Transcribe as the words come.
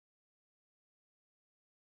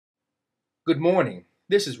Good morning.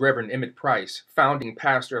 This is Reverend Emmett Price, founding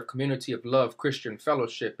pastor of Community of Love Christian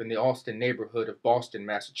Fellowship in the Austin neighborhood of Boston,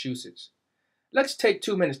 Massachusetts. Let's take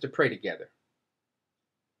 2 minutes to pray together.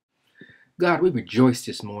 God, we rejoice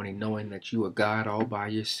this morning knowing that you are God all by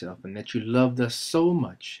yourself and that you loved us so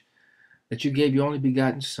much that you gave your only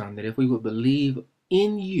begotten Son, that if we would believe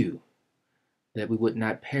in you, that we would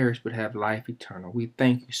not perish but have life eternal. We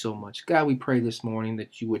thank you so much. God, we pray this morning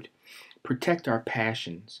that you would protect our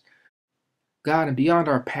passions. God, and beyond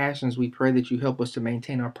our passions, we pray that you help us to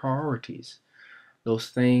maintain our priorities, those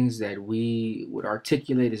things that we would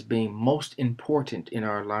articulate as being most important in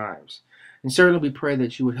our lives. And certainly we pray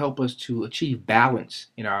that you would help us to achieve balance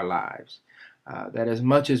in our lives, that as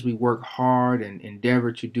much as we work hard and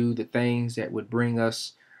endeavor to do the things that would bring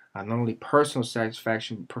us not only personal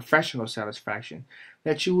satisfaction, but professional satisfaction,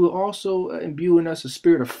 that you will also imbue in us a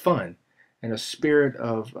spirit of fun and a spirit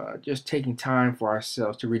of just taking time for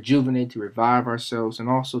ourselves to rejuvenate, to revive ourselves, and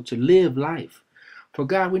also to live life. For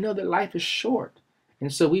God, we know that life is short.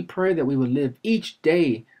 And so we pray that we would live each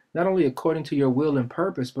day, not only according to your will and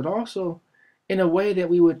purpose, but also in a way that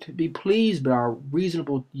we would be pleased by our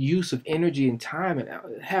reasonable use of energy and time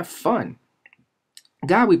and have fun.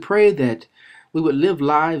 God, we pray that we would live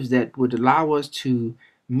lives that would allow us to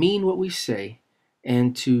mean what we say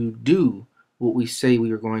and to do what we say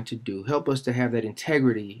we are going to do. Help us to have that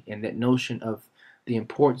integrity and that notion of the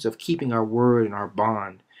importance of keeping our word and our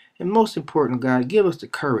bond. And most important, God, give us the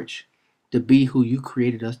courage to be who you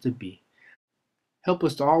created us to be. Help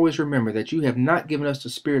us to always remember that you have not given us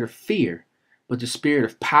the spirit of fear, but the spirit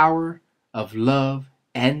of power, of love,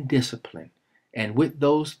 and discipline. And with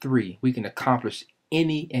those three, we can accomplish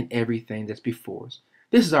any and everything that's before us.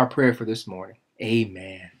 This is our prayer for this morning.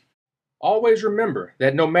 Amen. Always remember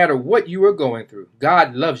that no matter what you are going through,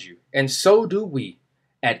 God loves you, and so do we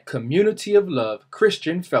at Community of Love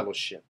Christian Fellowship.